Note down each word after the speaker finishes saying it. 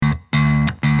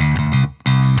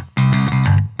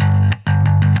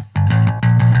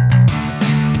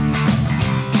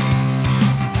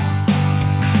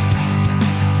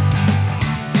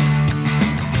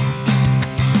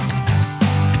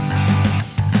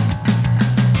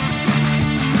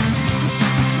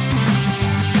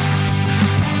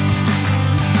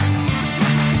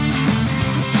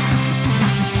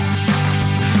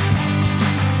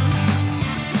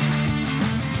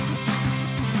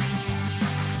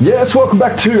Yes, welcome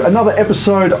back to another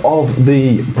episode of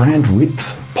the Brand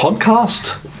Width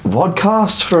podcast.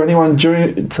 Vodcast for anyone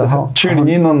tuning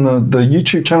in on the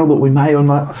YouTube channel that we may or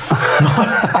not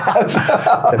have.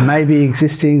 That may be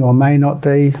existing or may not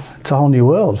be. It's a whole new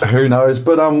world. Who knows?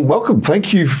 But welcome.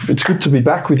 Thank you. It's good to be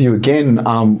back with you again.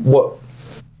 What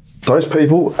those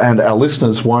people and our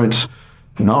listeners won't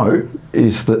know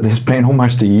is that there's been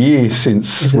almost a year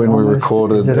since when we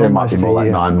recorded. It might be more like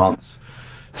 9 months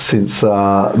since the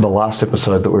last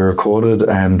episode that we recorded,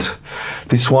 and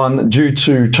this one, due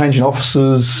to changing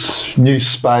offices, new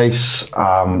space,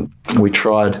 we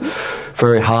tried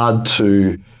very hard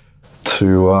to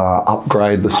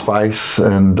upgrade the space,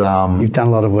 and you've done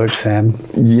a lot of work, Sam.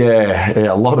 Yeah,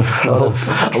 a lot of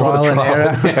trial and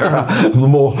error.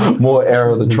 more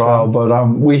error than trial, but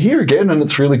we're here again, and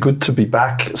it's really good to be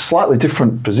back. Slightly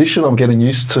different position. I'm getting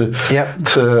used to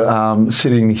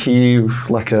sitting here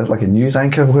like a news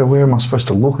anchor. Where am I supposed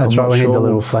to look? That's right. We need the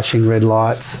little flashing red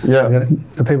lights. Yeah,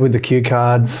 the people with the cue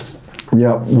cards.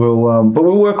 Yeah, we'll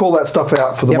work all that stuff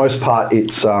out. For the most part,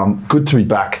 it's good to be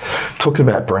back talking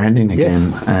about branding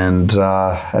again, and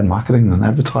marketing and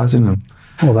advertising and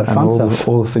all that fun stuff.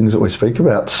 All the things that we speak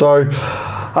about. So,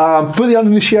 for the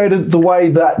uninitiated, the way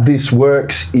that this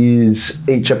works is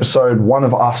each episode, one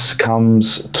of us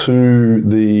comes to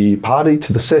the party,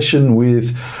 to the session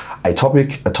with a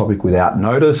topic without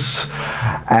notice,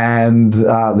 and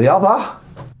the other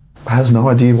has no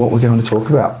idea what we're going to talk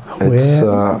about.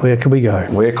 Where could we go?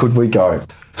 Where could we go?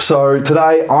 So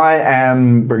today I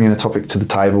am bringing a topic to the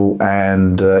table,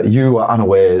 and you are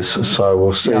unawares. So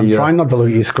we'll see. Yeah, I'm trying not to look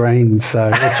at your screen, which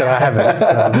I haven't.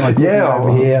 So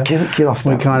over here. Get off.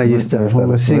 We kind of used to when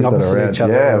we're sitting opposite each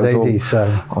other. Yeah, it was easy.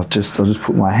 So I'll just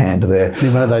put my hand there.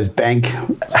 One of those bank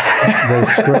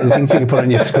the things you can put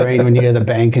on your screen when you go to the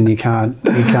bank and you can't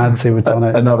see what's on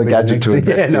it. Another gadget to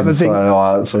invest in. Another thing.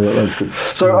 So that's good.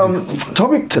 So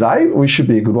topic today, we should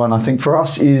be a good one, I think, for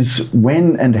us, is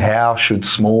when and how should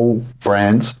small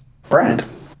brands brand?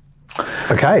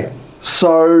 Okay.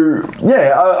 So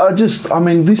I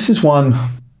mean, this is one,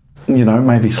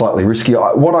 maybe slightly risky.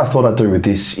 What I thought I'd do with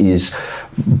this is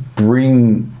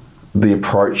bring the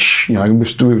approach,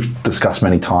 we've discussed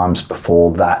many times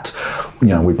before that,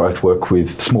 we both work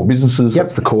with small businesses.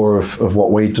 That's the core of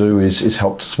what we do is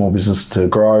help small business to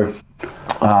grow.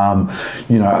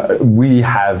 We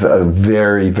have a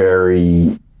very,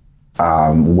 very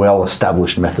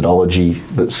well-established methodology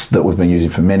that we've been using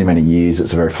for many, many years.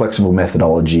 It's a very flexible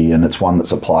methodology, and it's one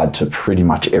that's applied to pretty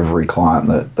much every client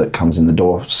that comes in the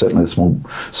door, certainly the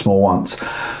small ones.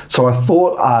 So I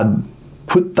thought I'd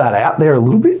put that out there a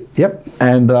little bit. Yep.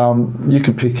 And you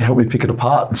could help me pick it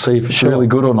apart and see if it's really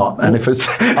good or not. And if it's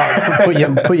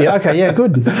okay, yeah,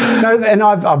 good. No, and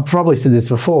I've probably said this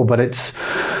before, but it's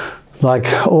like,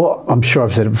 I'm sure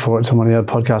I've said it before at some of the other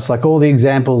podcasts, like all the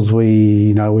examples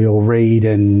we all read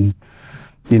and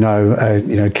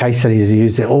case studies are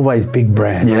used, they're always big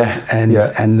brands.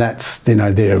 And that's,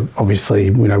 they're obviously,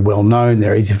 well known,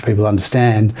 they're easy for people to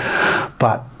understand.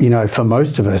 But, for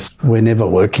most of us, we're never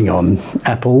working on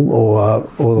Apple or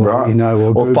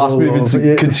Google, fast moving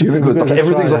consumer goods. Like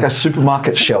everything's like a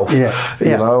supermarket shelf. And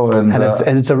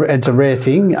it's a rare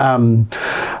thing.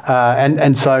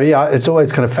 And so it's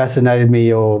always kind of fascinated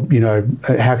me, or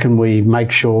how can we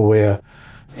make sure we're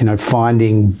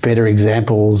finding better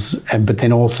examples, but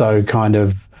then also kind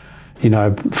of,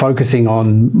 focusing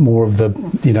on more of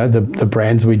the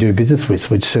brands we do business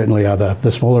with, which certainly are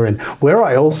the smaller end, where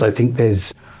I also think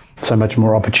there's so much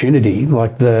more opportunity.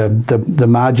 Like the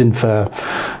margin for,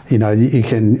 you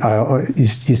can,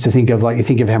 used to think of, like, you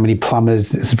think of how many plumbers,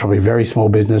 this is probably a very small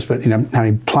business, but how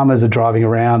many plumbers are driving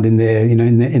around in their,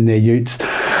 in their utes.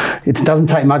 It doesn't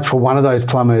take much for one of those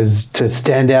plumbers to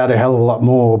stand out a hell of a lot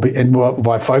more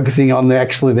by focusing on their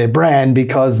brand,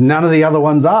 because none of the other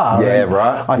ones are. Yeah,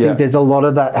 right. I think there's a lot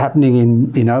of that happening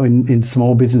in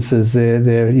small businesses.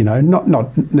 They're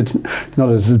it's not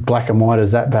as black and white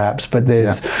as that perhaps, but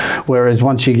there's whereas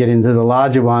once you get into the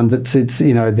larger ones, it's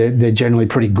they're generally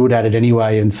pretty good at it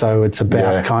anyway, and so it's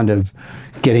about kind of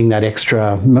getting that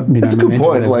extra. It's a good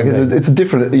point. Like it's a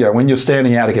different. When you're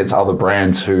standing out against other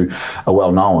brands who are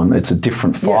well known, it's a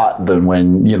different fight than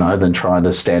when than trying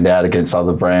to stand out against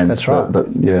other brands. That's right.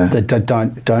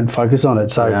 That don't focus on it.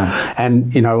 So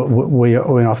and we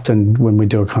often, when we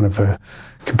do a kind of a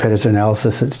competitor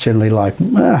analysis, it's generally like,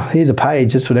 here's a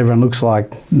page, that's what everyone looks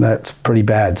like. That's pretty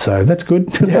bad. So that's good.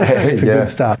 It's a good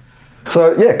start.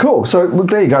 So cool. So look,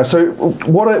 there you go. So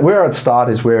where I'd start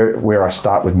is where I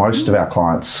start with most of our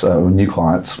clients, new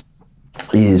clients.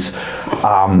 is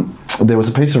there was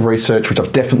a piece of research which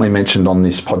I've definitely mentioned on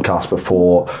this podcast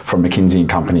before from McKinsey &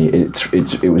 Company.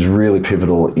 It was really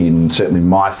pivotal in certainly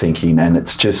my thinking, and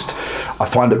it's just, I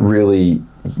find it really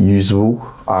usable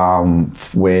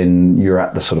when you're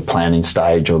at the sort of planning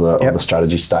stage or the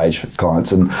strategy stage with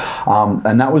clients, and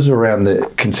that was around the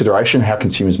consideration, how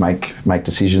consumers make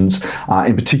decisions.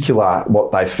 In particular,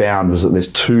 what they found was that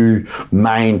there's two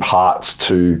main parts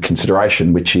to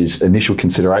consideration, which is initial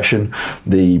consideration,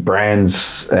 the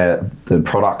brands, the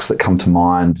products that come to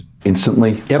mind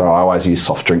instantly. So I always use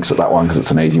soft drinks at that one because it's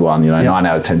an easy one. 9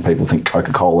 out of 10 people think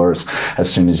Coca-Cola as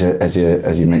soon as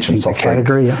you mention soft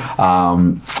category.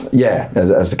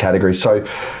 As the category. So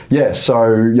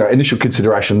initial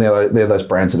consideration, they're those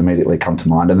brands that immediately come to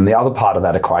mind. And then the other part of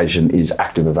that equation is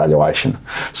active evaluation.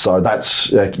 So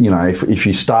that's if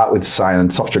you start with saying,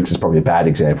 and soft drinks is probably a bad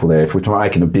example there. If we're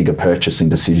making a bigger purchasing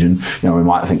decision, we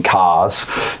might think cars.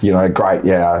 Great,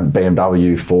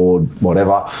 BMW, Ford,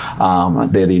 whatever.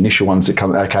 They're the initial ones that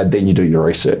come. Okay, then you do your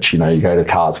research. You go to the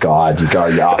Cars Guide, you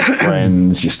ask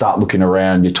friends, you start looking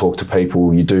around, you talk to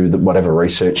people, you do whatever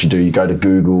research you do, you go to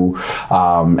Google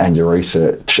and you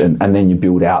research, and then you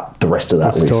build out the rest of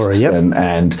that list. Story,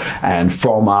 and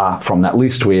from that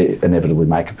list we inevitably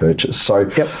make a purchase. So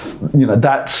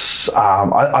that's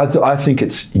I think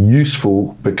it's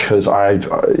useful because I've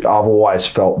always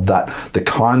felt that the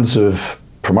kinds of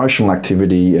promotional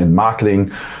activity and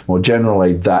marketing more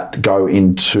generally that go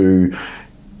into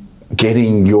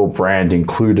getting your brand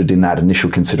included in that initial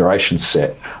consideration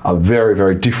set are very,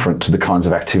 very different to the kinds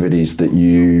of activities that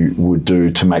you would do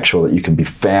to make sure that you can be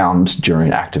found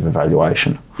during active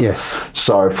evaluation. Yes.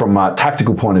 So from a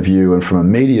tactical point of view and from a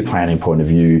media planning point of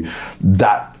view,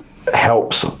 that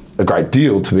helps a great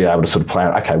deal to be able to sort of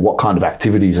plan, okay, what kind of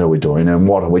activities are we doing and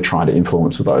what are we trying to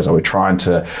influence with those? Are we trying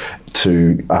to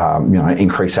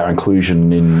increase our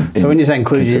inclusion in So when you say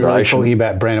inclusion, you're really talking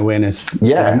about brand awareness.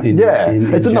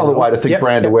 It's another way to think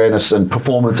brand awareness and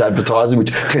performance advertising,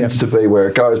 which tends to be where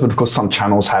it goes. But of course, some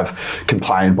channels can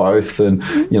play in both, and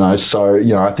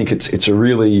I think it's a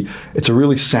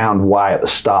really sound way at the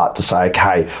start to say,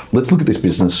 okay, let's look at this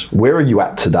business. Where are you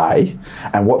at today,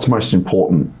 and what's most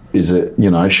important? Is it,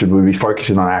 should we be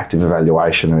focusing on active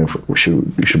evaluation, and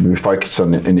should we be focused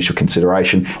on initial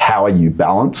consideration? How are you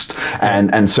balanced?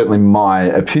 And certainly my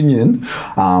opinion,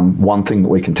 one thing that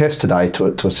we can test today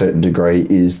to a certain degree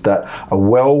is that a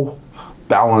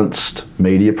well-balanced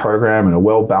media program and a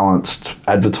well-balanced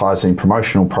advertising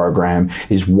promotional program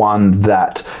is one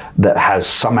that has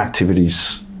some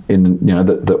activities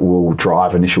that will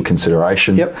drive initial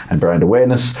consideration and brand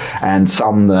awareness, and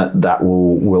some that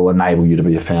will enable you to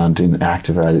be found in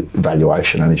active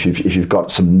evaluation. And if you've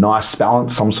got some nice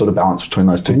balance, some sort of balance between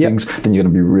those two things, then you're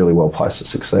going to be really well placed to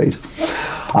succeed.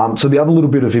 So the other little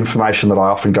bit of information that I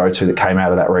often go to that came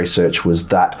out of that research was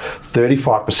that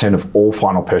 35% of all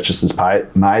final purchases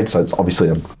made, so it's obviously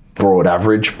a broad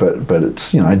average, but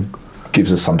it's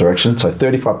gives us some direction. So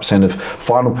 35% of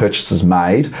final purchases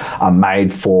made are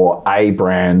made for a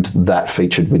brand that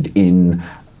featured within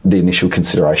the initial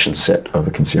consideration set of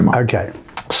a consumer. Okay.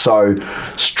 So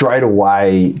straight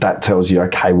away, that tells you,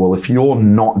 okay, well, if you're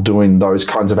not doing those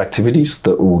kinds of activities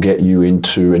that will get you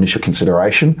into initial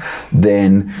consideration,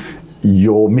 then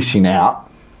you're missing out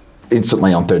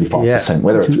instantly on 35%,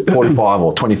 whether it's 45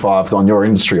 or 25 on your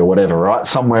industry or whatever, right?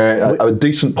 Somewhere, a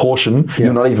decent portion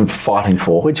you're not even fighting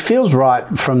for. Which feels right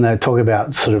from the talk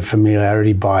about sort of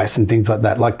familiarity bias and things like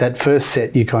that. Like that first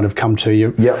set you kind of come to,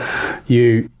 you've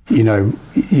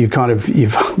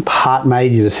heart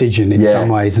made your decision in some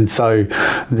ways, and so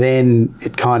then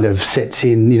it kind of sets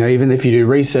in, even if you do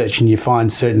research and you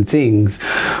find certain things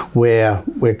where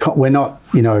we're not,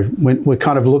 we're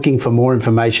kind of looking for more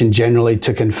information generally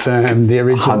to confirm the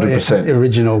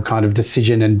original kind of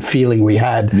decision and feeling we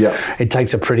had. It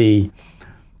takes a pretty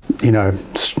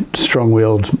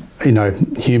strong-willed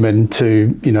human to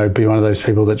be one of those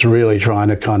people that's really trying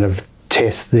to kind of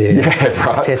test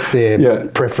their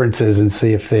preferences and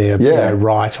see if they're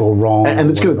right or wrong. And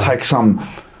it's going to take some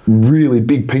really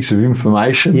big piece of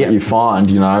information that you find,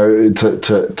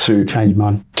 to change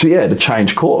mind. To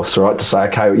change course, right? To say,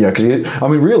 okay, because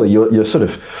really you're sort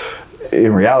of,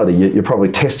 in reality, you're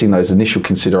probably testing those initial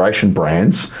consideration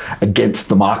brands against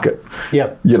the market.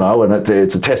 And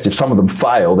it's a test. If some of them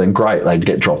fail, then great, they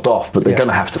get dropped off, but they're going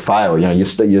to have to fail.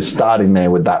 You're starting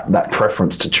there with that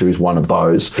preference to choose one of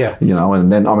those. And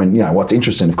then, what's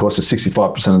interesting, of course, is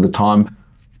 65% of the time,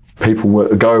 people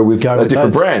go with a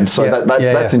different brand. So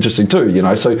that's interesting too, you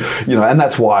know. So, you know, and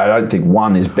that's why I don't think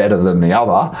one is better than the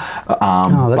other.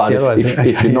 But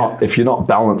if you're not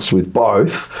balanced with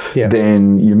both,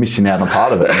 then you're missing out on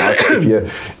part of it. Like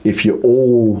if you're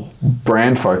all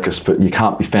brand focused, but you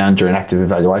can't be found during active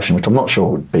evaluation, which I'm not sure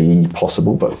would be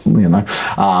possible, but you know,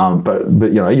 but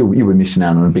you know, you were missing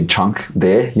out on a big chunk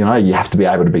there. You know, you have to be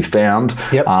able to be found.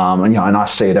 And you know, and I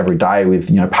see it every day with,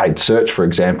 you know, paid search, for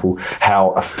example,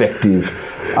 how effective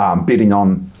bidding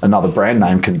on another brand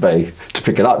name can be to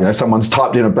pick it up. You know, someone's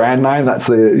typed in a brand name, that's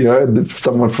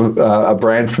someone from a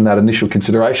brand from that initial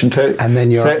consideration tag, and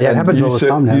then you serve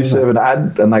an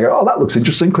ad, and they go, oh, that looks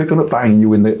interesting. Click on it, bang, you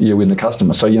win the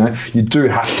customer. So, you know, you do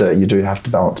have to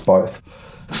balance both.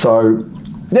 So.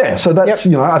 Yeah, so that's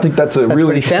you know, I think that's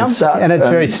really interesting stat, and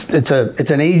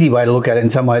it's an easy way to look at it. In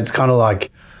some way, it's kind of like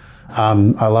I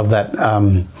love that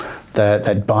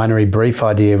that binary brief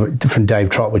idea from Dave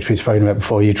Trott, which we've spoken about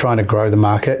before. You're trying to grow the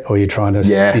market, or you're trying to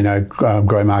you know,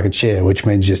 grow market share, which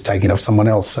means just taking off someone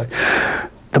else. So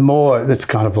the more, it's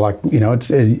kind of like, you know,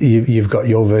 you've got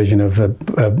your version of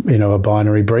a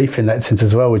binary brief in that sense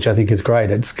as well, which I think is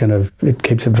great. It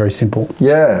keeps it very simple.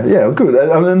 Yeah, good.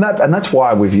 And that's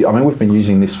why we've been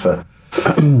using this for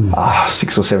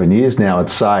 6 or 7 years now, I'd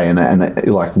say, and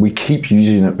like we keep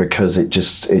using it because it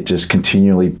just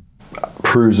continually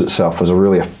proves itself as a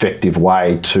really effective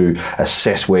way to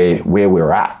assess where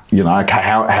we're at. You know,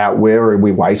 where are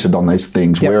we weighted on these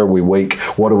things? Where are we weak?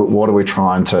 What are we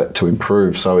trying to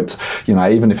improve? So it's, you know,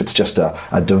 even if it's just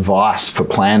a device for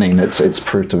planning, it's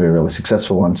proved to be a really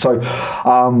successful one. So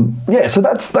so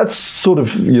that's sort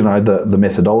of, you know, the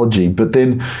methodology. But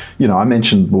then, you know, I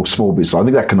mentioned, well, small business. I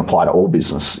think that can apply to all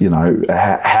business. You know,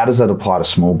 how does that apply to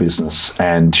small business?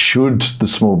 And should the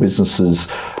small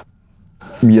businesses,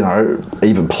 you know,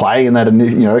 even play in that,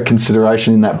 you know,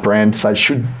 consideration in that brand? So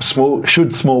should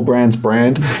small brands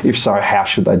brand? If so, how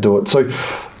should they do it? So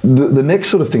the next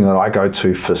sort of thing that I go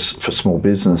to for small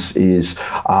business is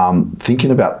thinking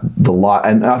about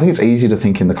and I think it's easy to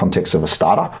think in the context of a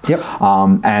startup.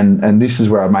 And this is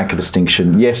where I make a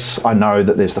distinction. Yes, I know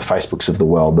that there's the Facebooks of the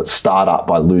world that start up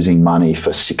by losing money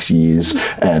for 6 years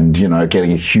and, you know,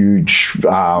 getting a huge,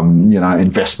 you know,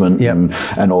 investment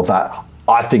and all that.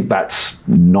 I think that's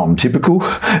non-typical,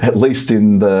 at least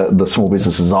in the small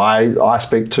businesses I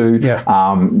speak to.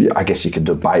 I guess you could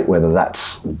debate whether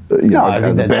that's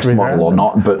the best model or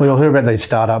not. But we all hear about these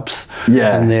startups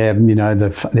and their, you know,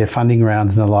 their funding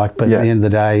rounds and the like. But at the end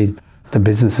of the day, the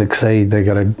business succeed, they've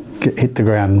got to hit the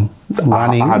ground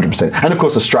running. 100%. And of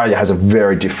course, Australia has a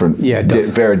very different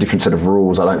set of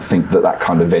rules. I don't think that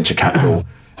kind of venture capital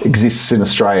exists in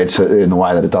Australia in the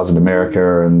way that it does in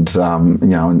America, and you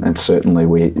know, and certainly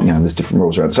there's different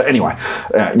rules around it. So anyway,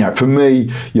 you know, for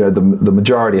me, you know, the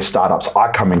majority of startups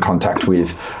I come in contact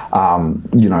with,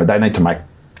 you know, they need to make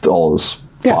dollars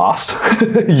fast,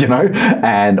 you know,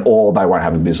 or they won't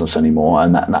have a business anymore,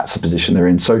 and that's the position they're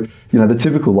in. So, you know, the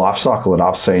typical life cycle that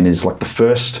I've seen is like the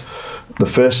first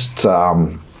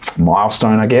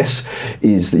milestone, I guess,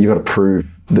 is that you've got to prove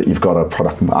that you've got a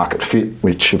product market fit,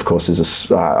 which of course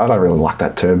is I don't really like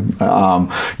that term.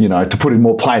 You know, to put in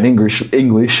more plain English,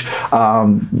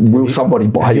 will somebody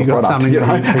buy your product? You know,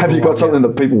 have you got something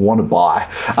that people want to buy?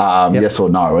 Yes or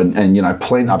no? And you know,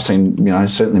 I've seen, you know,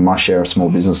 certainly my share of small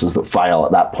businesses that fail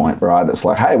at that point. Right? It's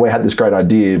like, hey, we had this great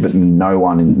idea, but no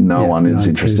one is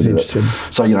interested in it.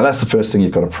 So, you know, that's the first thing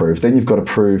you've got to prove. Then you've got to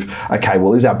prove, okay,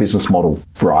 well, is our business model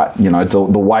right? You know,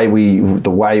 the way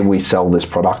we sell this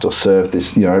product or serve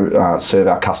this, you know, serve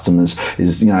our customers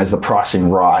is, you know, is the pricing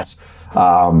right?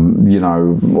 You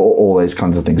know, all these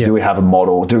kinds of things. Do we have a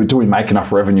model? Do we make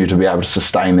enough revenue to be able to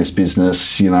sustain this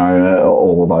business? You know,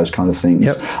 all of those kinds of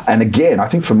things. And again, I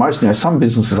think for most, you know, some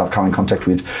businesses I've come in contact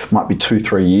with might be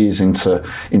 2-3 years into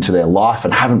their life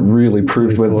and haven't really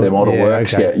proved whether their model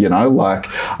works yet. You know, like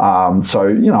so,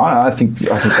 you know, I think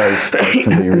those can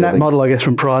be really. And that model, I guess,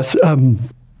 from Price.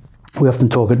 We often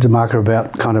talk at DeMarca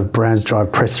about kind of brands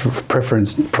drive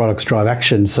preference, products drive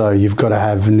action. So you've got to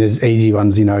have, and there's easy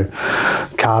ones, you know,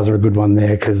 cars are a good one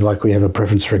there because like we have a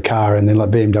preference for a car, and then like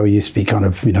BMW used to be kind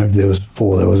of, you know, there was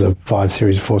a 5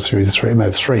 Series, 4 Series, 3,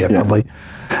 maybe 3 probably.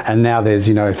 And now there's,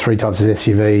 you know, 3 types of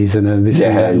SUVs and this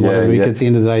and that and whatever, because at the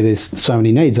end of the day, there's so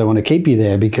many needs. They want to keep you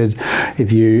there because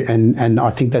if you, and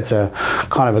I think that's a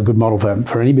kind of a good model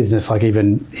for any business, like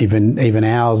even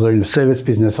ours or in the service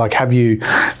business, like have you,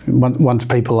 once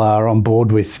people are on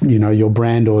board with, you know, your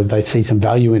brand or they see some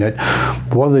value in it,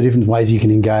 what are the different ways you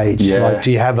can engage? Like,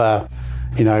 do you have a,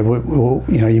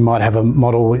 you might have a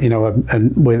model,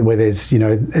 where there's,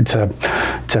 it's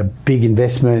a big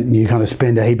investment and you kind of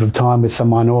spend a heap of time with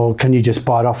someone, or can you just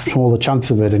bite off smaller chunks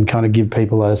of it and kind of give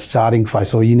people a starting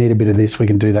place? Or you need a bit of this, we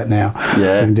can do that now.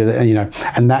 Yeah. We can do that,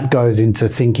 and that goes into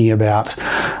thinking about,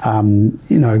 how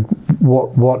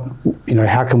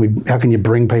can you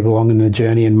bring people along in the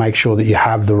journey and make sure that you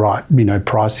have the right,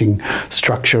 pricing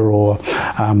structure, or,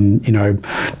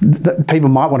 people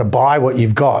might want to buy what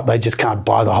you've got, they just can't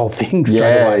buy the whole thing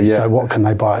straight away. Yeah. So what can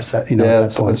they buy? So,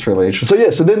 that's really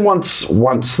interesting. So then once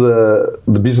the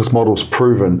business model's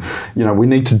proven, we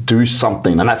need to do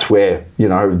something, and that's where,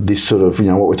 this sort of,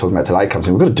 what we're talking about today comes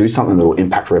in. We've got to do something that will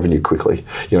impact revenue quickly.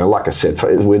 Like I said,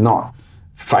 we're not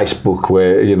Facebook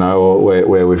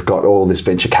where we've got all this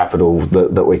venture capital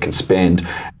that we can spend.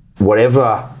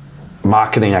 Whatever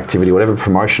marketing activity, whatever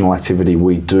promotional activity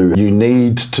we do, you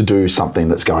need to do something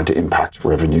that's going to impact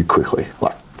revenue quickly,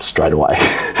 like straight away.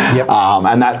 Yep.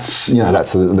 And that's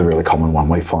the really common one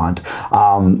we find.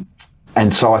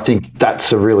 And so I think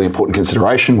that's a really important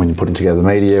consideration when you're putting together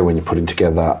media, when you're putting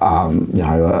together,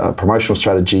 a promotional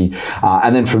strategy.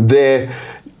 And then from there,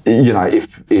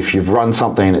 if you've run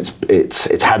something,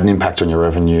 it's had an impact on your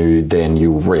revenue, then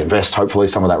you reinvest hopefully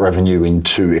some of that revenue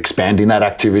into expanding that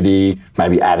activity,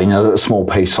 maybe adding a small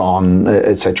piece on,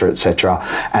 et cetera,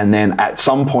 and then at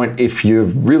some point, if you're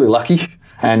really lucky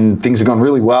and things have gone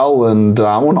really well, and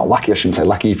not lucky, I shouldn't say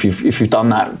lucky. If you've done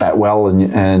that well and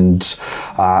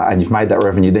you've made that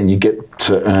revenue, then you get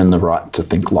to earn the right to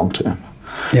think long term.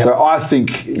 Yep. So I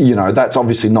think, that's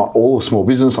obviously not all of small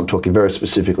business. I'm talking very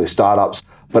specifically startups,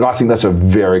 but I think that's a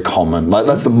very common,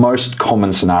 that's the most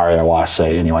common scenario I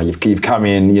see anyway. You've come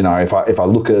in, if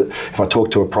I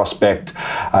talk to a prospect,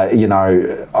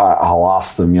 I'll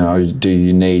ask them, do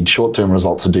you need short-term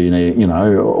results, or do you need,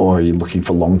 or are you looking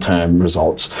for long-term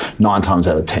results? 9 times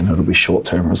out of 10, it'll be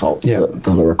short-term results that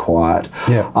are required.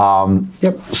 Yeah.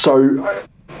 So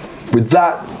with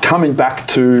that, coming back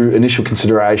to initial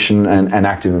consideration and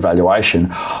active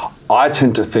evaluation, I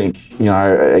tend to think,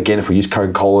 again, if we use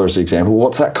Coca-Cola as an example,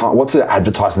 what's the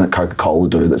advertising that Coca-Cola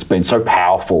do that's been so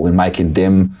powerful in making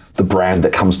them the brand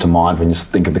that comes to mind when you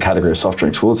think of the category of soft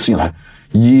drinks? Well, it's,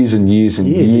 years and years and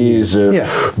years of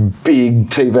big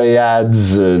TV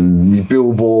ads and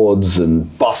billboards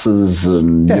and buses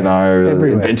and everywhere.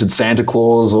 Invented Santa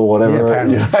Claus or whatever,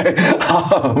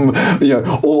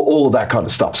 all of that kind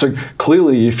of stuff. So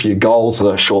clearly, if your goals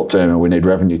are short term and we need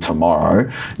revenue tomorrow,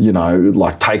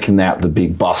 like taking out the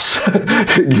big bus,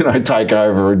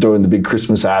 takeover and doing the big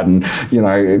Christmas ad and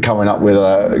coming up with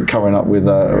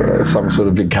some sort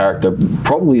of big character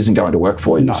probably isn't going to work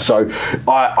for you. No. So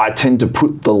I tend to put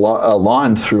a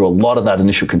line through a lot of that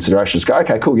initial consideration. Just go,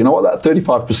 okay, cool. You know what? That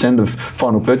 35% of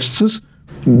final purchases,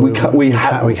 we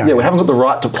haven't got the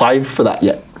right to play for that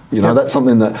yet. That's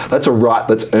something that's a right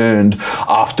that's earned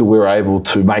after we're able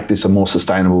to make this a more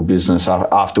sustainable business,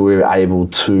 after we're able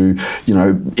to,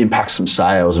 impact some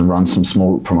sales and run some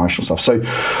small promotional stuff. So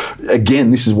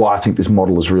again, this is why I think this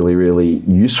model is really, really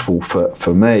useful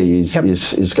for me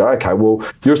is go, okay, well,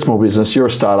 you're a small business, you're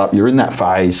a startup, you're in that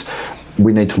phase.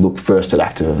 We need to look first at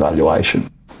active evaluation.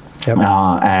 Yep.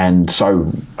 And so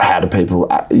how do people,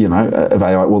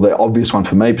 evaluate? Well, the obvious one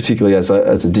for me, particularly as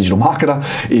a digital marketer,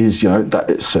 is,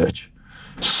 that search.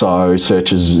 So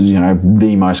search is,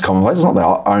 the most common place. It's not the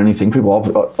only thing. People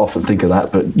often think of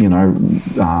that, but,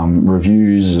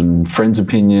 reviews and friends'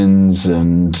 opinions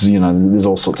and, there's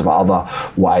all sorts of other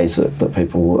ways that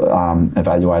people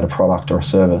evaluate a product or a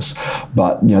service.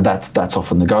 But, that's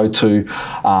often the go-to.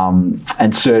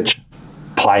 And search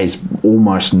plays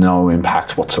almost no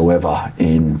impact whatsoever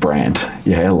in brand.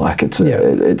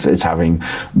 It's having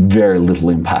very little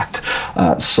impact.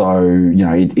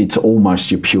 It's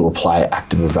almost your pure play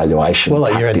active evaluation. Well,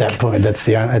 tactic. You're at that point. That's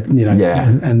the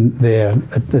and they're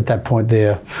at that point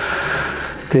they're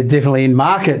definitely in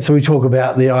market. So we talk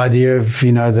about the idea of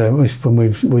when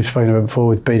we've spoken about before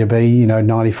with B2B.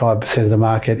 95% of the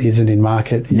market isn't in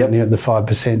market. Yep. The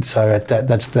 5%. So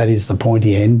that is the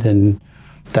pointy end and.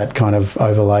 That kind of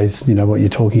overlays, what you're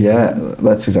talking about. Yeah,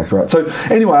 that's exactly right. So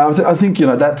anyway, I think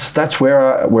that's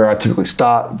where I typically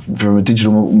start from a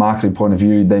digital marketing point of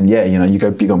view. Then you go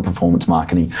big on performance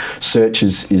marketing. Search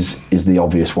is the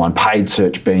obvious one. Paid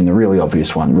search being the really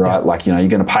obvious one, right? Yeah. Like you're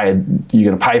going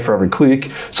to pay for every click,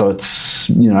 so it's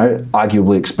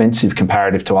arguably expensive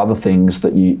comparative to other things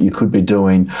that you could be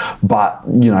doing. But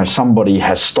somebody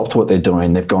has stopped what they're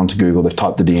doing. They've gone to Google, they've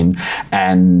typed it in,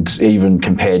 and even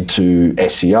compared to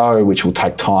SEO, which will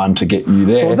take time to get you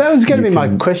there. Well, that was going to be my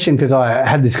question, because I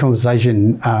had this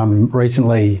conversation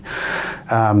recently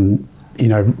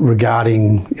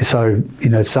regarding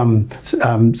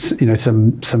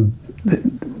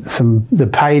the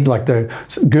paid, like the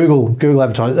Google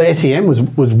advertising, the SEM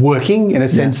was working in a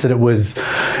sense that it was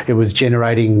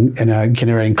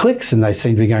generating clicks, and they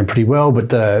seemed to be going pretty well, but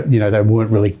they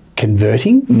weren't really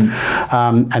converting.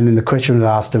 And then the question was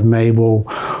asked of me, well,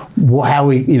 how are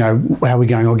we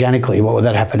going organically? What would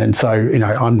that happen? And so,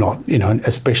 I'm not,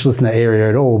 a specialist in that area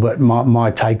at all, but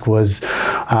my take was, in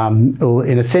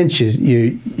a sense,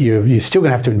 you're still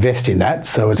going to have to invest in that.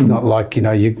 So it's not like, you're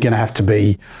going to have to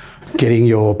be getting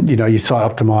your site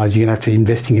optimized. You're going to have to be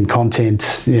investing in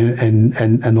content and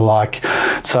the like.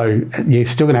 So you're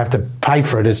still going to have to pay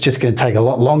for it. It's just going to take a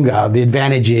lot longer. The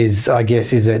advantage is, I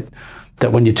guess, is that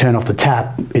when you turn off the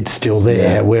tap, it's still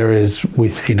there. Yeah. Whereas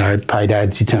with paid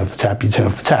ads, you turn off the tap.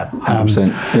 100%.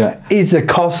 Yeah. Is the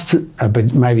cost?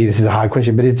 But maybe this is a hard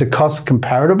question. But is the cost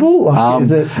comparable?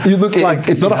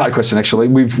 It's not a hard question actually.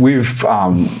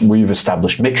 We've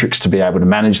established metrics to be able to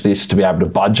manage this, to be able to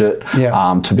budget,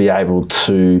 to be able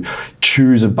to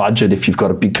choose a budget if you've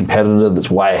got a big competitor that's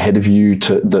way ahead of you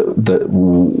that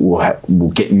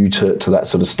will get you to that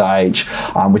sort of stage,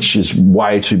 which is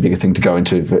way too big a thing to go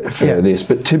into for this.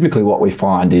 But typically what we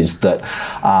find is that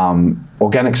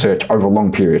organic search over a long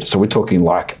period, so we're talking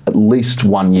like at least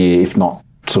 1 year, if not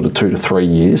sort of 2 to 3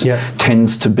 years,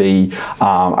 tends to be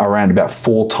around about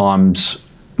 4 times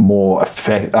more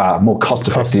cost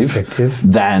effective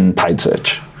than paid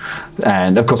search.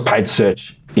 And of course, paid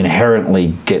search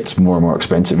inherently gets more and more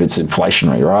expensive. It's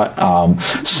inflationary, right?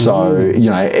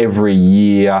 Every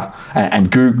year,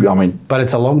 and Google, but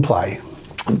it's a long play.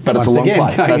 But it's a long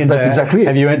play. That's exactly it.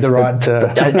 Have you earned the right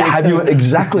to... Have you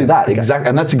exactly that? Okay.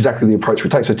 And that's exactly the approach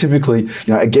we take. So typically,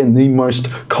 again, the most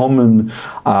common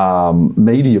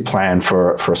media plan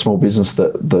for a small business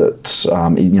that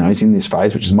is in this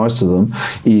phase, which is most of them,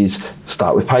 is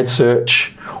start with paid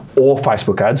search or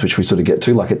Facebook ads, which we sort of get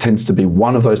to. Like, it tends to be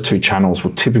one of those two channels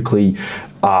will typically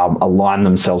align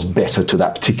themselves better to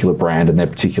that particular brand and their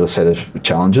particular set of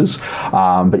challenges.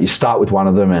 But you start with one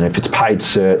of them, and if it's paid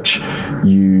search,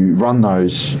 you run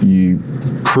those, you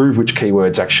prove which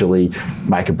keywords actually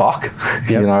make a buck,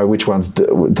 which ones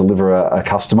deliver a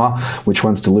customer, which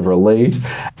ones deliver a lead,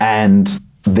 and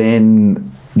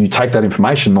then you take that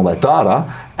information, all that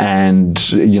data, and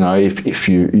if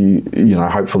you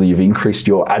hopefully you've increased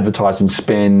your advertising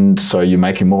spend, so you're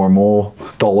making more and more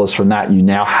dollars from that. You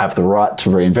now have the right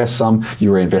to reinvest some.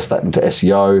 You reinvest that into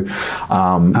SEO,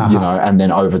 and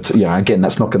then over to again,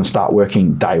 that's not going to start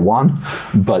working day one,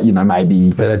 but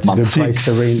maybe month 6,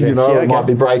 it might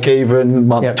be break even.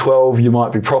 Month 12, you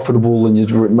might be profitable, and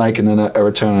you're making a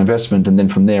return on investment, and then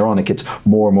from there on, it gets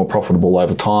more and more profitable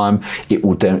over time. It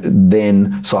will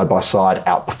then side by side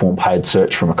outperform paid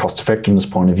search from a cost effectiveness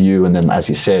point of view, and then, as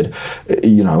you said,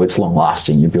 it's long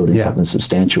lasting. You're building something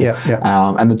substantial,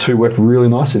 and the two work really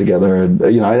nicely together. And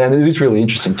and it is really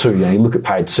interesting too. You look at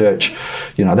paid search.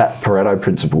 That Pareto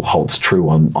principle holds true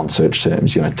on search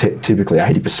terms. Typically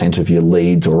 80% of your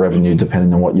leads or revenue,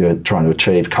 depending on what you're trying to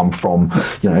achieve, come from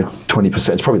 20%.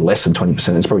 It's probably less than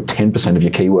 20%. It's probably 10% of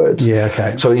your keywords. Yeah.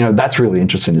 Okay. So that's really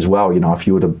interesting as well. If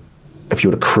you were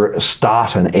to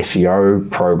start an SEO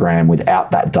program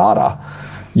without that data,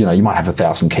 you might have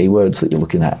 1,000 keywords that you're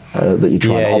looking at, that you're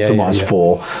trying to optimize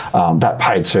for. That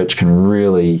paid search can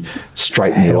really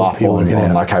straighten you up on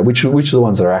okay, which are the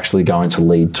ones that are actually going to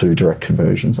lead to direct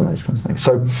conversions and these kinds of things.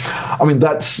 So,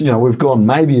 that's, we've gone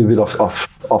maybe a bit off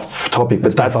topic,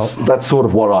 but that's sort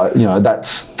of what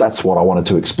that's what I wanted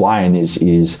to explain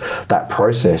is that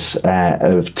process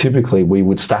of typically we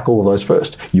would stack all of those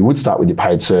first. You would start with your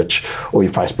paid search or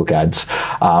your Facebook ads.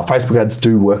 Facebook ads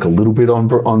do work a little bit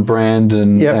on brand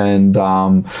and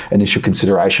initial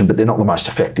consideration, but they're not the most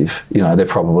effective. They're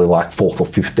probably like 4th or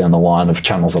 5th down the line of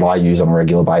channels that I use on a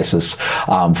regular basis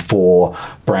for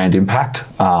brand impact,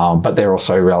 but they're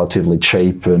also relatively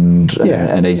cheap and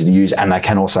easy to use, and they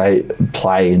can also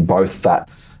play in both that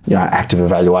active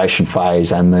evaluation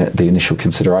phase and the initial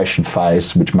consideration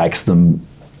phase, which makes them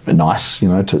nice,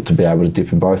 to be able to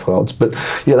dip in both worlds. But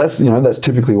that's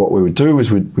typically what we would do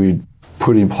is we'd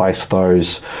put in place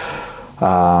those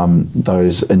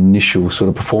initial sort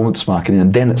of performance marketing,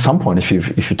 and then at some point, if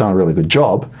you've done a really good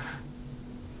job,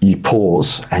 you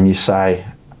pause and you say,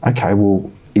 okay,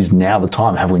 well, is now the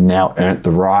time? Have we now earned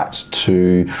the right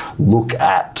to look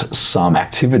at some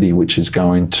activity which is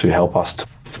going to help us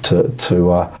to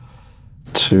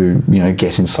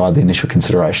get inside the initial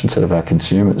consideration set of our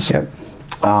consumers? Yep.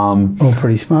 All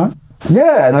pretty smart.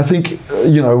 Yeah, and I think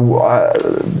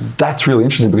that's really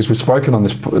interesting because we've spoken on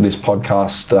this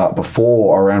podcast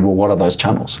before around, well, what are those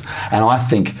channels? And I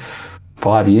think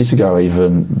 5 years ago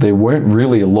even, there weren't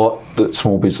really a lot that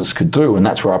small business could do, and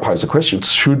that's where I pose the question: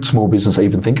 should small business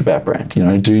even think about brand? You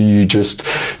know, do you just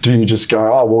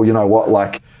go, oh well, you know what,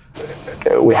 like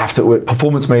we have to.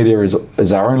 Performance media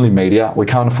is our only media. We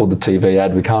can't afford the TV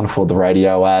ad. We can't afford the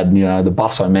radio ad. You know, the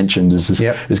bus I mentioned is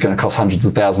going to cost hundreds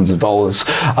of thousands of dollars.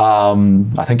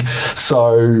 I think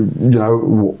so. You know,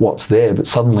 what's there? But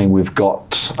suddenly we've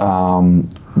got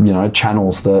you know,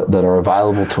 channels that are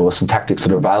available to us and tactics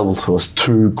that are available to us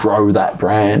to grow that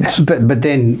brand. But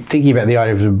then thinking about the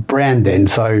idea of a brand, then,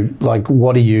 so like,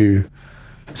 what do you?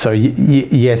 So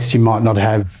yes, you might not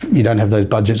have, you don't have those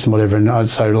budgets and whatever, and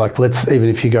so like, even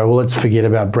if you go, well, let's forget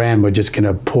about brand, we're just going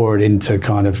to pour it into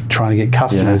kind of trying to get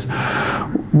customers. Yeah.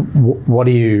 What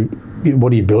are you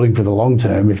building for the long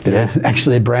term if there's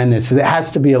actually a brand there? So there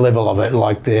has to be a level of it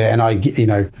like there, and you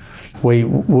know,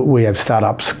 we have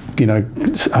startups, you know,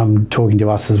 talking to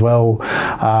us as well,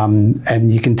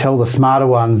 and you can tell the smarter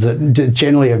ones that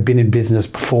generally have been in business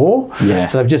before. Yeah.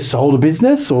 So they've just sold a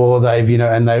business, or they've, you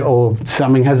know, or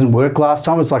something hasn't worked last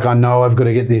time. It's like, I know I've got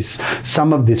to get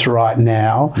some of this right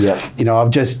now. Yeah. You know, I've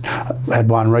just had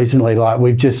one recently. Like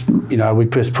we just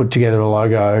put together a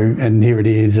logo, and here it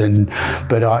is.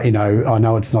 But I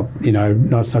know it's not, you know,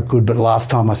 no, it's not good. But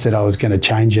last time I said I was going to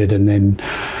change it, and then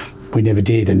we never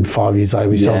did, and 5 years later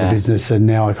we sold the business, and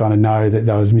now I kind of know that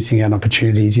I was missing out on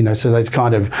opportunities, you know. So those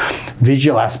kind of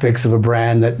visual aspects of a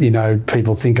brand that, you know,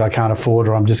 people think I can't afford,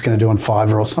 or I'm just going to do on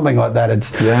Fiverr or something like that.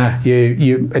 It's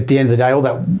you at the end of the day, all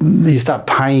that you start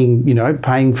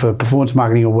paying for performance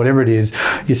marketing or whatever it is,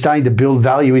 you're starting to build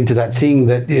value into that thing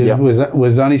that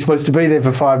was only supposed to be there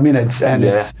for 5 minutes, and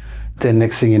it's. Then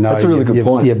next thing you know, that's a really good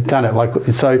point. You've done it. Like,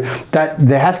 so that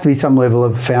there has to be some level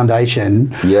of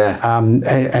foundation. Yeah.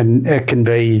 And it can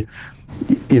be,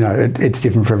 you know, it's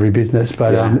different for every business.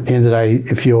 But at the end of the day,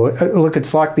 if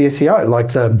it's like the SEO,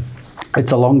 like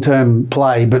it's a long-term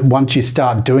play, but once you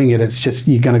start doing it, it's just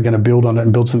you're going to build on it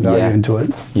and build some value into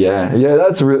it. Yeah,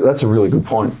 that's a really good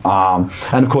point. And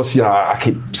of course, you know, I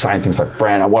keep saying things like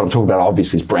brand. What I'm talking about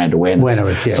obviously is brand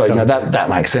awareness. So you know that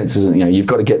makes sense, isn't it? You know, you've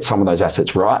got to get some of those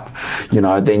assets right. You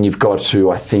know, then you've got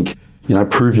to, I think, you know,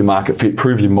 prove your market fit,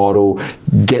 prove your model,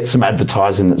 get some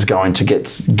advertising that's going to get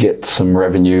some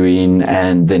revenue in,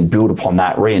 and then build upon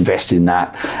that, reinvest in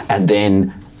that, and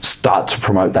then start to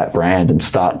promote that brand and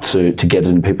start to get it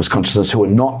in people's consciousness who are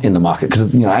not in the market.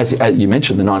 Because, you know, as you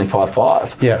mentioned, the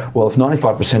 95/5. Yeah. Well, if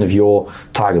 95% of your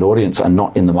target audience are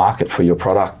not in the market for your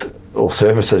product or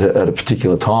service at a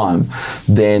particular time,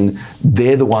 then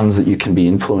they're the ones that you can be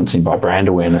influencing by brand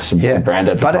awareness and brand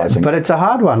advertising. But it's a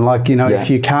hard one. like, you know, if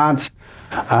you can't,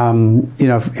 you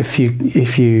know, if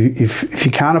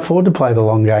you can't afford to play the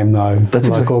long game, though,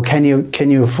 or can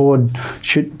you afford?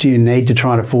 Do you need to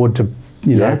try and afford to,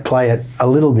 you know, play it a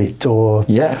little bit, or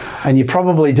and you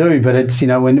probably do, but it's, you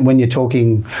know, when you're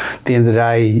talking, at the end of the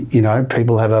day, you know,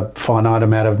 people have a finite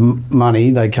amount of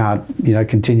money. They can't, you know,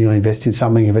 continually invest in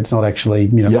something if it's not actually,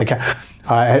 you know,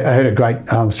 I heard a great,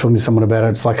 I was talking to someone about it.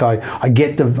 It's like, I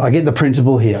get the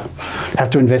principle here. Have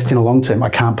to invest in a long term. I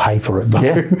can't pay for it though.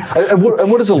 And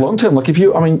what is a long term? Like, if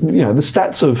you, I mean, you know, the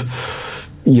stats of,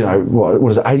 you know,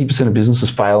 what is it? 80% of businesses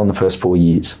fail in the first 4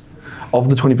 years. Of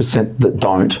the 20% that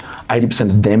don't, 80%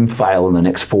 of them fail in the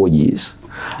next 4 years.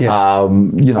 Yeah.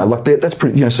 You know, like that's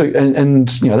pretty. You know, so and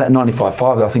you know, that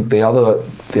 95/5. I think the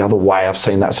other way I've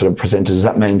seen that sort of presented is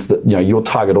that means that, you know, your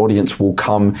target audience will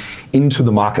come into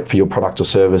the market for your product or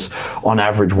service on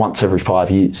average once every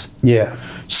 5 years. Yeah.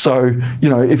 So, you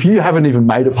know, if you haven't even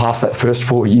made it past that first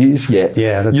 4 years yet,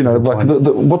 that's, you know, like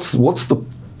what's the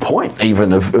point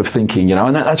even of thinking, you know,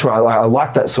 and that's why I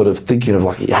like that sort of thinking of,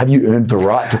 like, have you earned the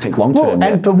right to think long term?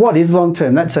 But what is long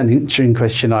term? That's an interesting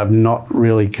question I've not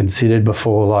really considered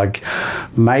before. Like,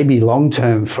 maybe long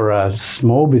term for a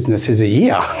small business is a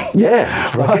year.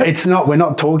 Yeah, right. Like, it's not. We're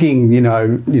not talking, you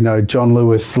know, John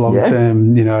Lewis long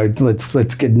term. You know, let's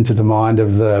get into the mind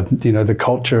of the, you know, the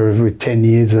culture with 10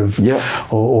 years of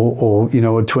or you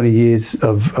know, or 20 years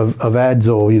of ads,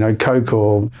 or, you know, Coke,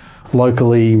 or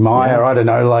locally Myer, I don't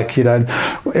know, like, you know,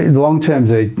 long term's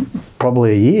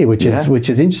probably a year, which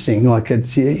is interesting. Like,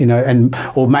 it's, you know, and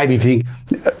or maybe if you think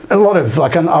a lot of,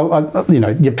 like, you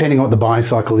know, depending on what the buying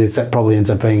cycle is, that probably ends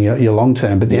up being your long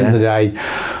term. But at the end of the day,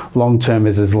 long term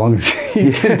is as long as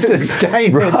you can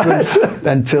sustain it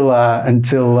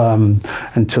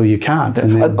until you can't.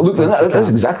 And then, look, that's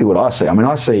exactly what I see. I mean,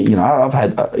 I see, you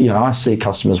know, I see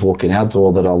customers walk in our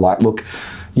door that are like, look,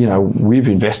 you know, we've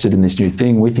invested in this new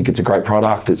thing. We think it's a great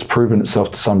product. It's proven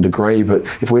itself to some degree, but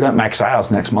if we don't make sales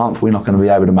next month, we're not going to be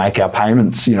able to make our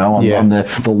payments, you know, on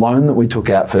the loan that we took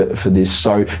out for this.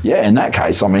 So yeah, in that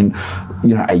case, I mean,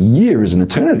 you know, a year is an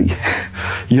eternity.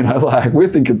 You know, like we're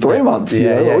thinking 3 months.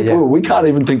 We can't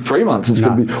even think 3 months. It's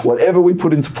going to be whatever we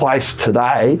put into place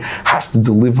today has to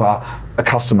deliver a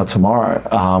customer tomorrow,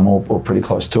 or pretty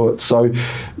close to it. So,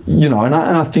 you know, and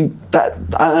I think that,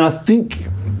 and I think,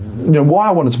 you know, why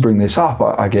I wanted to bring this up,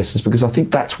 I guess, is because I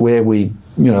think that's where we,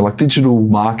 you know, like digital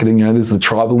marketing, you know, there's the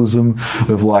tribalism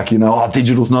of like, you know, oh,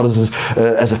 digital's not as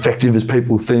effective as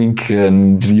people think,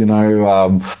 and you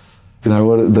know,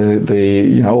 what the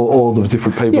you know, all the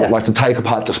different people that like to take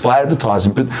apart display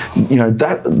advertising, but you know,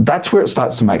 that's where it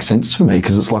starts to make sense for me,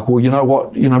 because it's like, well, you know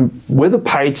what, you know, whether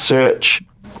paid search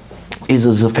is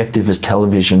as effective as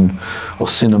television or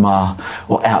cinema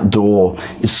or outdoor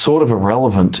is sort of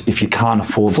irrelevant if you can't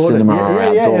afford cinema or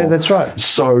outdoor. Yeah, that's right.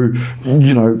 So,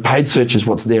 you know, paid search is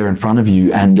what's there in front of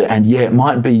you, and yeah, it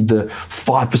might be the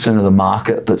 5% of the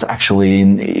market that's actually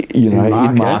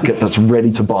in market that's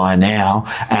ready to buy now,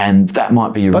 and that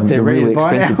might be really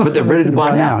expensive, but they're ready to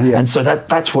buy now. Yeah. And so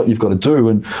that's what you've got to do.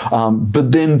 And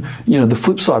but then, you know, the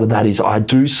flip side of that is I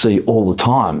do see all the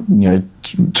time, you know,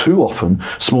 too often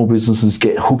small businesses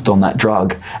get hooked on that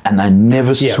drug and they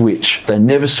never switch. They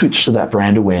never switch to that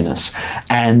brand awareness.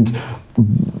 And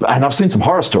I've seen some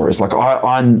horror stories. Like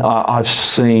I've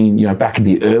seen, you know, back in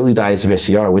the early days of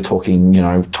SEO, we're talking, you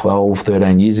know, 12,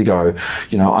 13 years ago,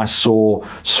 you know, I saw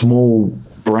small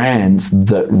brands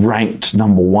that ranked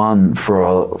number one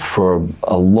for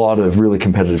a lot of really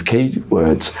competitive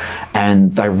keywords,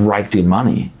 and they raked in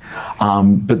money.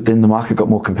 But then the market got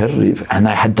more competitive and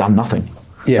they had done nothing.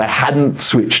 Yeah. They hadn't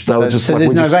switched. They were just so like,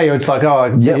 there's no value. It's like,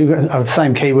 you got the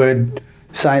same keyword,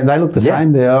 same, they look the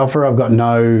same. The offer, I've got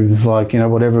no, like, you know,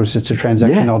 whatever, it's just a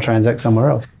transaction, I'll transact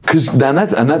somewhere else. Because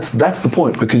that's the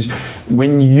point, because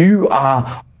when you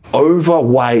are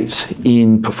overweight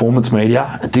in performance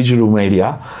media, digital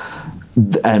media,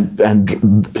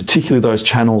 and particularly those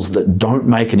channels that don't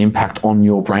make an impact on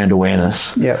your brand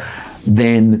awareness,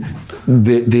 then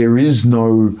there is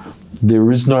no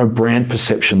brand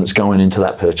perception that's going into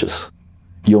that purchase.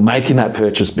 You're making that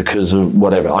purchase because of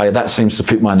whatever. That seems to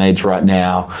fit my needs right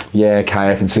now. Yeah,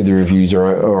 okay, I can see the reviews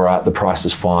are all right, the price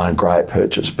is fine, great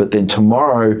purchase. But then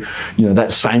tomorrow, you know,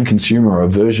 that same consumer, or a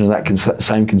version of that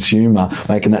same consumer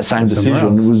making that same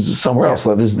decision was somewhere else.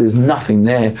 Like there's nothing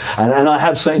there. And I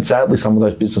have seen, sadly, some of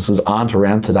those businesses aren't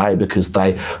around today because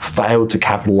they failed to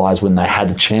capitalize when they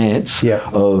had a chance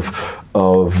of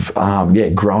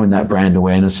growing that brand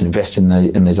awareness, invest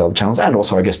in these other channels. And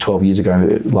also, I guess 12 years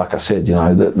ago, like I said, you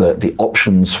know, the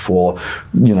options for,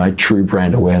 you know, true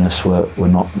brand awareness were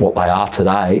not what they are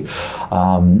today.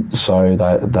 So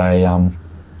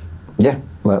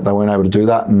they weren't able to do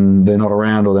that, and they're not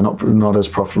around, or they're not as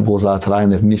profitable as they are today,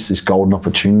 and they've missed this golden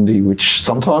opportunity, which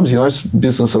sometimes, you know,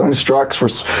 business, it only strikes for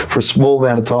a small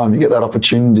amount of time. You get that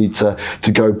opportunity to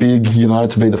go big, you know,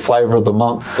 to be the flavour of the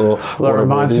month, or well, it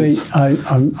reminds me,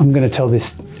 I'm going to tell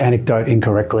this anecdote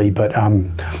incorrectly, but I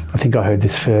think I heard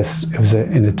this first. It was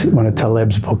in one of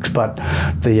Taleb's books, but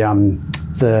the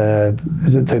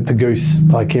goose,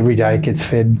 like every day it gets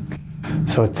fed.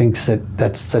 So it thinks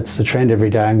that's the trend. Every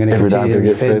day I'm going to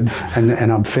get fed.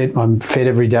 And I'm fed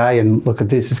every day, and look at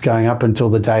this, it's going up until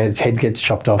the day its head gets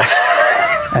chopped off.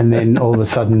 And then all of a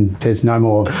sudden there's no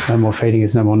more feeding,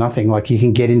 there's no more nothing. Like you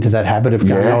can get into that habit of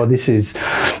going, this is,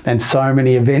 and so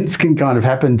many events can kind of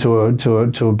happen to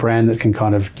a brand that can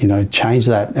kind of, you know, change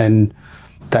that. And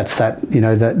that's that, you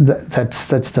know, that's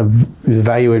the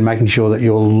value in making sure that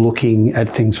you're looking at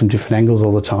things from different angles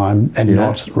all the time, and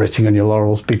not resting on your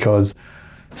laurels, because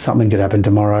something could happen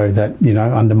tomorrow that, you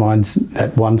know, undermines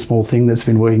that one small thing that's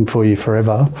been working for you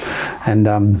forever, and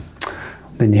then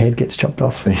your head gets chopped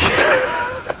off.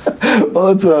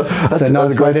 Well, that's a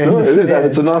nice way to end it. It is, and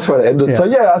it's a nice way to end it. So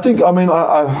I think, I mean,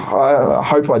 I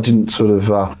hope I didn't sort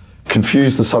of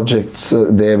confuse the subjects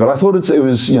there, but I thought it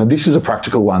was, you know, this is a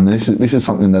practical one. This is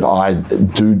something that I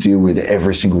do deal with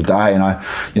every single day, and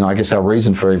I guess our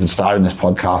reason for even starting this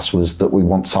podcast was that we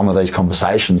want some of these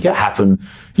conversations to happen,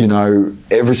 you know,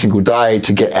 every single day,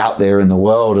 to get out there in the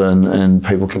world, and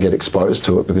people can get exposed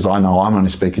to it, because I know I'm only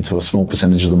speaking to a small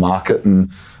percentage of the market,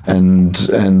 and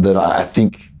that I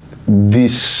think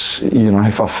this, you know,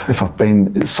 if I've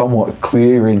been somewhat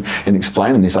clear in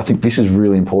explaining this, I think this is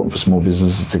really important for small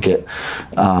businesses to get,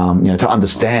 you know, to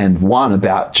understand, one,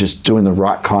 about just doing the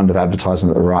right kind of advertising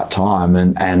at the right time,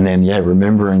 and then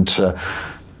remembering to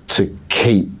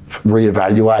keep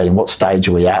reevaluating what stage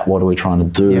are we at, what are we trying to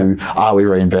do, are we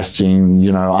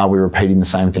reinvesting, are we repeating the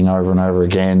same thing over and over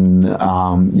again,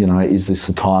 is this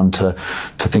the time to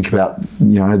think about,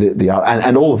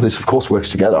 and all of this of course works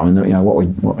together. I mean, what we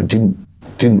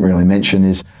didn't really mention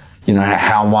is,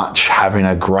 how much having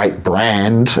a great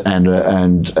brand and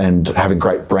having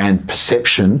great brand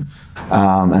perception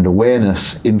and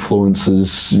awareness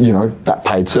influences, that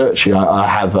paid search. I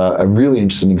have a really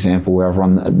interesting example where I've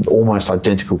run almost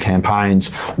identical campaigns,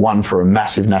 one for a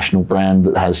massive national brand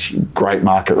that has great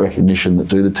market recognition, that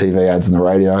do the TV ads and the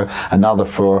radio, another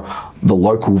for the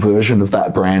local version of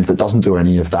that brand that doesn't do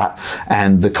any of that.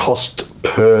 And the cost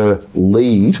per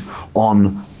lead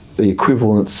on the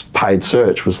equivalence paid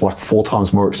search was like 4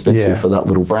 times more expensive for that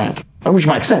little brand. Which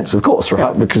makes sense, of course,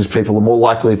 right? Because people are more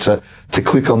likely to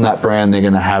click on that brand. They're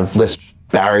going to have less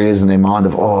barriers in their mind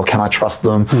of, can I trust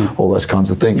them? All those kinds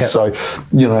of things. So,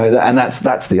 and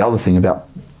that's the other thing about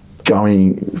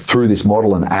going through this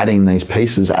model and adding these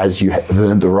pieces as you have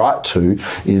earned the right to,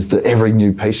 is that every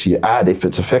new piece you add, if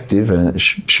it's effective, and it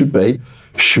should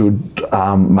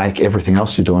make everything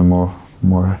else you're doing more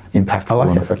impactful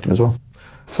and effective as well.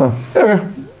 So, I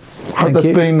hope that's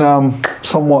been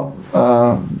somewhat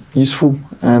useful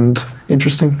and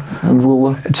interesting, and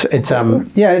we'll.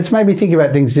 It's made me think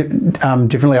about things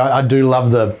differently. I do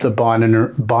love the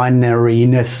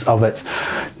binariness of it.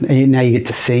 Now you get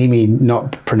to see me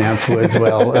not pronounce words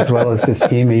well as just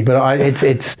hear me. But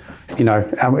it's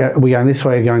we're going this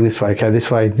way, going this way. Okay, this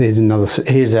way. Here's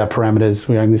our parameters.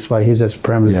 We're going this way. Here's our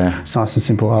parameters. Yeah. It's nice and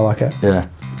simple. I like it. Yeah.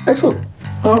 Excellent.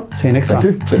 All right. See you next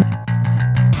time. Thank you.